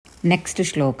Next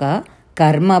shloka.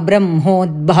 Karma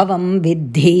brahmodbhavam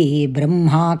vidhi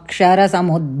brahmakshara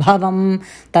samudbhavam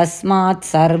tasmat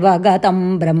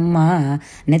sarvagatam brahma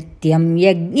nityam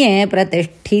yagne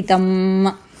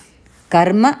pratishtitam.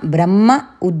 Karma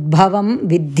brahma udbhavam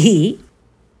vidhi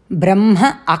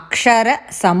brahma akshara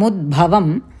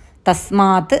samudbhavam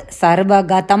tasmat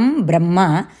sarvagatam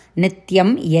brahma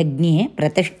nityam yagne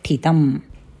pratishtitam.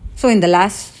 So in the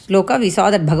last shloka we saw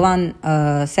that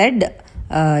Bhagavan said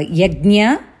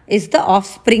yajna is the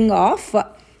offspring of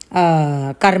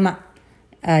karma.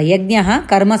 Yajnaha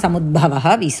karma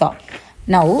samudbhavaha we saw.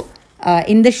 Now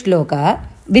in the shloka,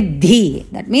 vidhi,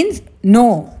 that means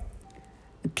know.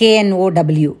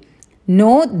 K-N-O-W.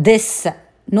 Know this.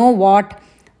 Know what?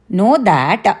 Know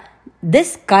that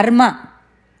this karma.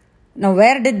 Now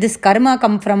where did this karma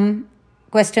come from?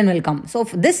 Question will come. So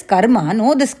this karma,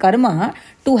 know this karma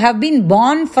to have been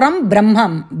born from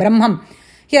Brahman.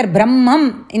 Here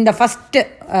Brahman in the first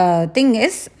thing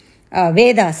is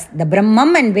Vedas. The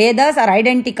Brahman and Vedas are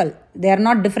identical. They are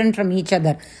not different from each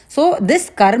other. So this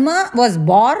karma was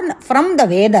born from the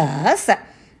Vedas,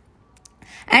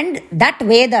 and that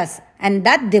Vedas,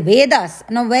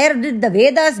 now where did the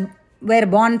Vedas were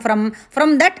born from?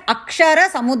 From that Akshara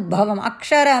Samudbhavam.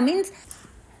 Akshara means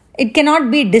it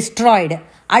cannot be destroyed.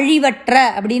 அழிவற்ற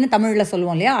அப்படின்னு தமிழில்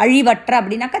சொல்லுவோம் இல்லையா, அழிவற்ற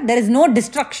அப்படின்னாக்கா there is no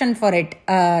destruction for it.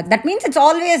 That means it's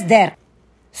always there.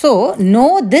 So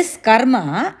know this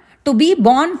karma to be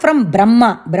born from Brahma.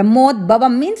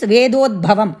 Brahmodbhavam means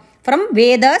Vedodbhavam. From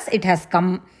Vedas it has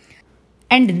come.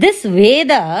 And this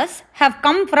Vedas have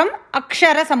come from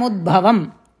Akshara Samudbhavam.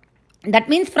 That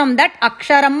means from that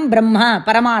Aksharam Brahma,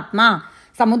 Paramatma,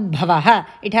 Samudbhavaha.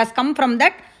 It has come from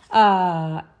that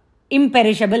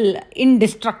imperishable,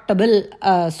 indestructible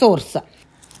source.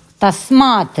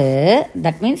 Tasmat,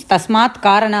 that means Tasmat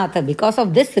Karanat, because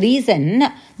of this reason,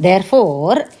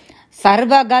 therefore,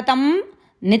 Sarvagatam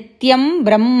Nityam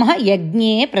Brahma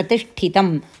Yagne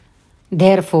Pratishtitam.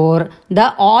 Therefore,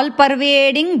 the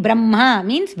all-pervading Brahma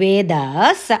means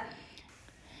Vedas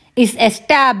is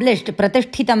established.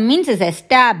 Pratishtitam means is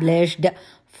established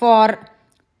for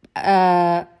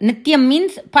Nityam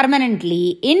means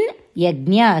permanently in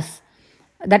Yajnas.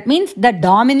 That means the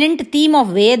dominant theme of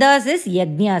Vedas is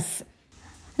Yajnas.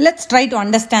 Let's try to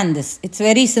understand this. It's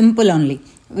very simple only.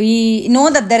 We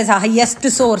know that there is a highest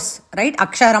source, right?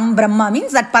 Aksharam Brahma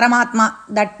means that Paramatma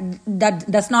that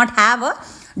does not have a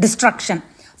destruction.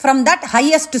 From that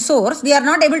highest source, we are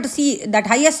not able to see that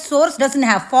highest source doesn't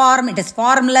have form, it is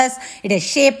formless, it is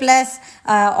shapeless,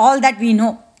 all that we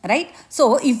know, right?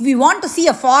 So if we want to see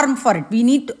a form for it, we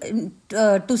need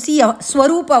to see a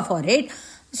Swarupa for it.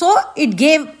 So it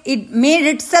made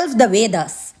itself the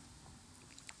Vedas.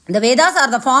 The Vedas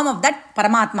are the form of that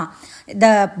Paramatma.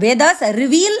 The Vedas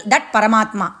reveal that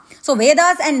Paramatma. So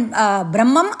Vedas and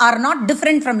Brahman are not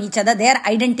different from each other. They are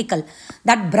identical.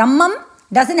 That Brahman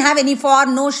doesn't have any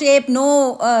form, no shape,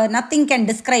 nothing can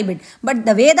describe it. But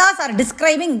the Vedas are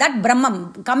describing that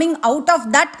Brahman, coming out of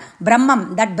that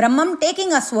Brahman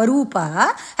taking a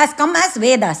Swarupa has come as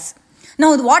Vedas.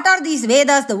 Now what are these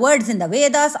Vedas? The words in the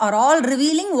Vedas are all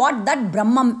revealing what that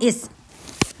Brahman is.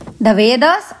 The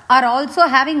Vedas are also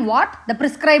having what? The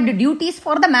prescribed duties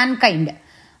for the mankind.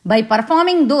 By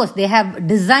performing those, they have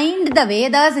designed the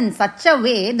Vedas in such a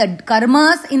way that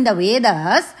karmas in the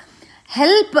Vedas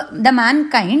help the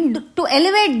mankind to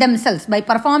elevate themselves. By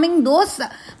performing those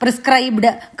prescribed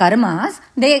karmas,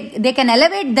 they can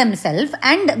elevate themselves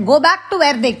and go back to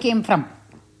where they came from.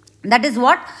 That is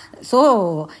what.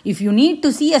 So, if you need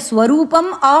to see a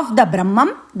Swarupam of the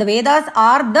Brahman, the Vedas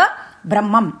are the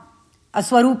Brahman, a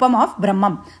Swarupam of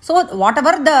Brahman. So,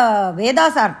 whatever the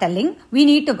Vedas are telling, we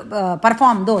need to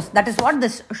perform those. That is what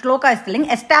this shloka is telling.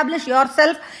 Establish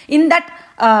yourself in that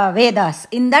Vedas,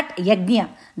 in that Yajna.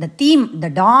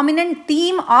 The dominant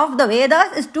theme of the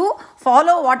Vedas is to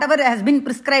follow whatever has been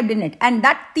prescribed in it. And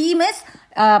that theme is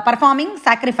performing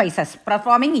sacrifices,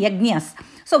 performing Yajnas.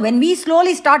 So when we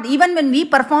slowly start, even when we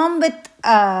perform with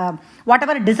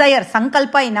whatever desire,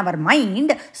 sankalpa in our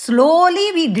mind,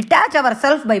 slowly we detach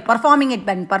ourselves by performing it.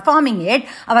 When performing it,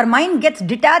 our mind gets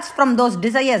detached from those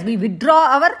desires. We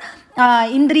withdraw our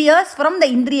indriyas from the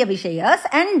indriya vishayas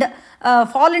and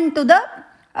fall into the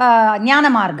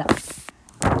jnana marga.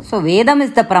 So Vedam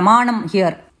is the pramanam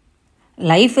here.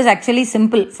 Life is actually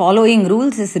simple. Following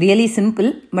rules is really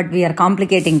simple, but we are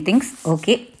complicating things.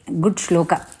 Okay, good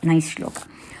shloka. Nice shloka.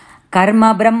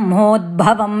 Karma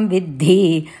brahmodbhavam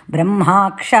vidhi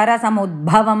brahmakshara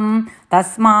samudbhavam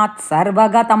tasmat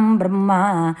sarvagatam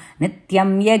brahma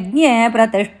nityam yagne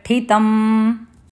pratishtitam.